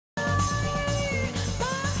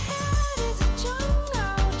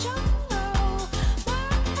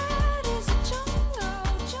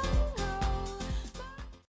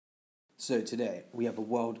So today we have a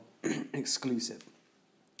world exclusive,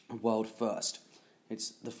 a world first.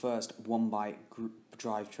 It's the first one-by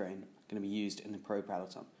drivetrain going to be used in the Pro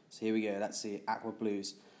Peloton. So here we go, let's see Aqua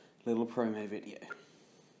Blue's little promo video.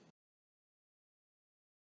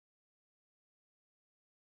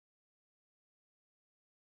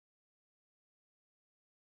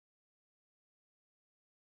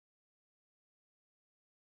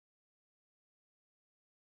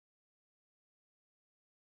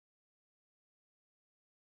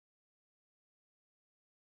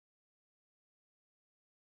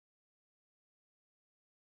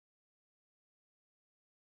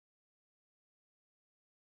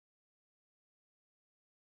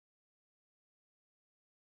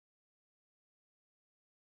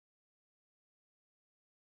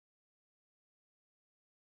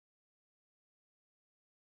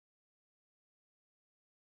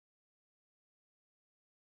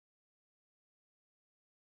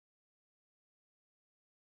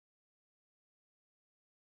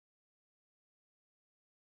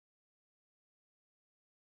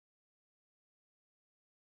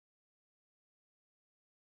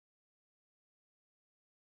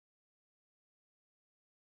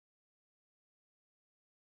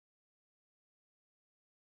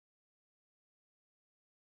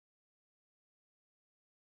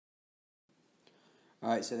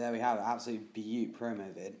 Alright, so there we have it, absolute beaut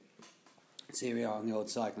promo vid. So here we are on the old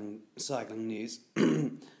cycling news.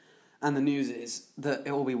 And the news is that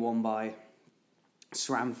it will be won by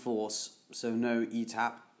SRAM Force, so no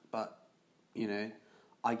ETAP, but, you know,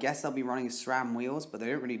 I guess they'll be running SRAM wheels, but they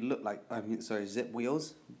don't really look like, zip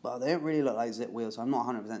wheels, but they don't really look like zip wheels, so I'm not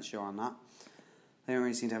 100% sure on that. They don't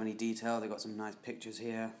really seem to have any detail. They've got some nice pictures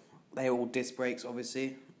here. They're all disc brakes,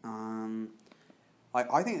 obviously.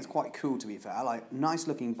 I think it's quite cool, to be fair. Like, nice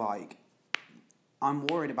looking bike. I'm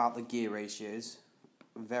worried about the gear ratios.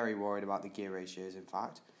 Very worried about the gear ratios, in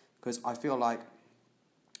fact, because I feel like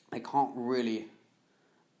they can't really,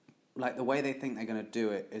 like, the way they think they're going to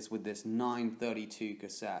do it is with this 932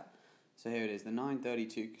 cassette. So here it is, the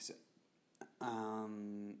 932 cassette,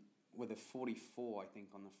 with a 44, I think,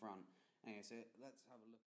 on the front. Anyway, so let's have a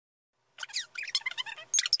look.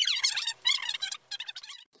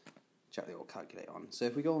 Check the old calculator on. So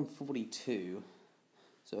if we go on 42,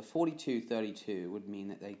 so a 42.32 would mean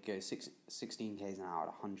that they go 16 k's an hour at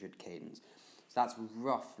 100 cadence. So that's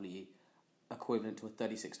roughly equivalent to a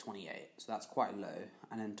 36.28. So that's quite low.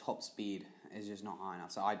 And then top speed is just not high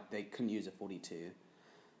enough. So they couldn't use a 42.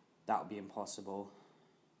 That would be impossible.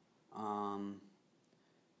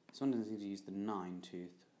 This one doesn't seem to use the 9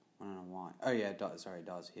 tooth. I don't know why. Oh yeah, it does. Sorry, it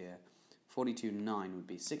does here. 42.9 would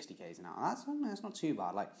be 60 k's an hour. That's not too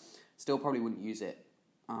bad. Like, still probably wouldn't use it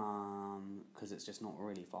because it's just not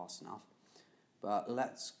really fast enough. But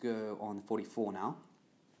let's go on 44 now.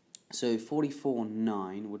 So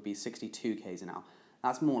 44.9 would be 62 k's an hour.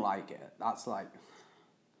 That's more like it. That's like,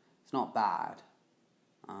 it's not bad,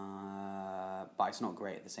 but it's not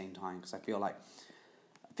great at the same time because I feel like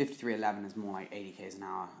 53.11 is more like 80 k's an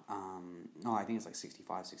hour. I think it's like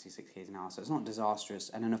 65, 66 k's an hour. So it's not disastrous.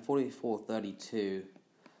 And then a 44.32, this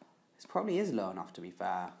probably is low enough, to be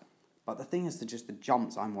fair. But the thing is just the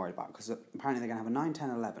jumps I'm worried about, because apparently they're going to have a 9, 10,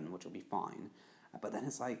 11, which will be fine. But then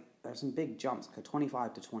it's like, there's some big jumps, like a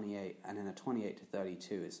 25 to 28, and then a 28 to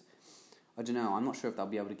 32 is, I don't know, I'm not sure if they'll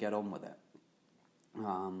be able to get on with it.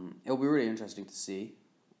 It'll be really interesting to see.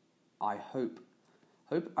 I hope,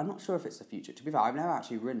 I'm not sure if it's the future. To be fair, I've never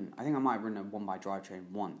actually ridden, I think I might have ridden a one by drivetrain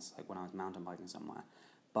once, like when I was mountain biking somewhere.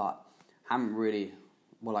 But haven't really,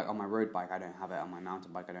 well, like on my road bike I don't have it, on my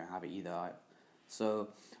mountain bike I don't have it either. So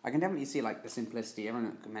I can definitely see like the simplicity.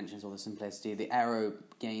 Everyone mentions all the simplicity. The aero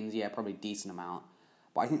gains, yeah, probably a decent amount.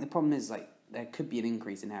 But I think the problem is like there could be an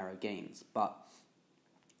increase in aero gains. But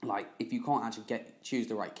like if you can't actually choose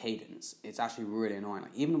the right cadence, it's actually really annoying.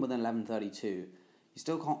 Like even with an 1132, you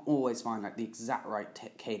still can't always find like the exact right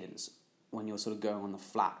cadence when you're sort of going on the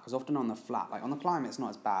flat. Because often on the flat, like on the climb, it's not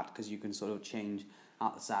as bad because you can sort of change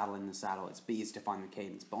out the saddle in the saddle. It's easy to find the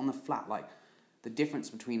cadence. But on the flat, like the difference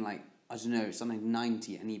between like, I don't know, something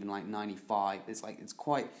 90 and even like 95. It's like it's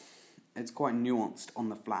quite nuanced on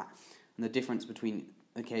the flat, and the difference between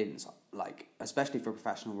the cadence, like especially for a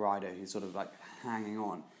professional rider who's sort of like hanging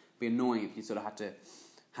on, it'd be annoying if you sort of had to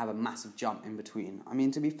have a massive jump in between. I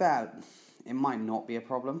mean, to be fair, it might not be a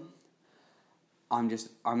problem. I'm just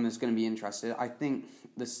going to be interested. I think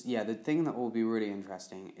the thing that will be really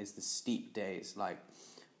interesting is the steep days, like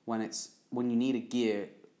when you need a gear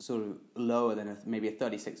sort of lower than maybe a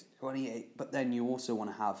 36, 28, but then you also want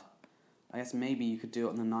to have, I guess maybe you could do it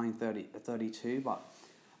on the 930, 32, but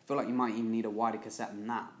I feel like you might even need a wider cassette than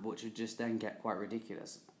that, which would just then get quite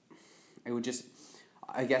ridiculous. it would just,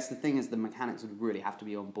 I guess the thing is the mechanics would really have to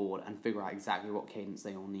be on board and figure out exactly what cadence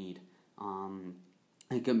they all need.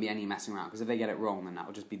 It couldn't be any messing around, because if they get it wrong, then that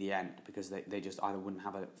would just be the end, because they just either wouldn't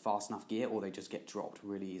have a fast enough gear or they just get dropped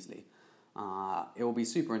really easily. It will be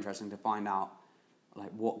super interesting to find out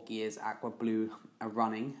like what gears Aqua Blue are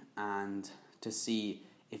running, and to see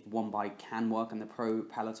if one bike can work in the pro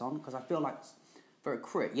peloton, because I feel like for a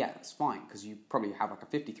crit, yeah, it's fine, because you probably have like a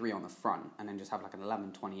 53 on the front and then just have like an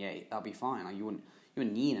 11.28. That'll be fine. Like you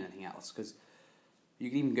wouldn't need anything else, because you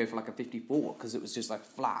could even go for like a 54, because it was just like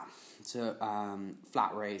flat. So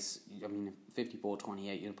flat race, I mean,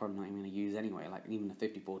 54.28 you're probably not even going to use anyway. Like even a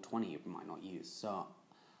 54.20 you might not use. So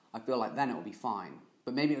I feel like then it will be fine.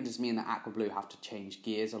 But maybe it'll just mean that Aqua Blue have to change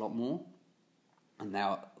gears a lot more, and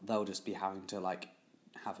they'll just be having to like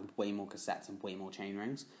have way more cassettes and way more chain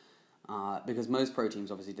rings. Because most pro teams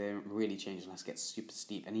obviously they don't really change unless it gets super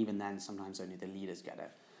steep, and even then sometimes only the leaders get it.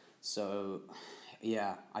 So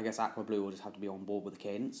yeah, I guess Aqua Blue will just have to be on board with the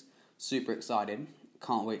cadence. Super excited.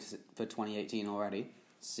 Can't wait for 2018 already.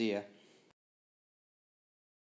 See ya.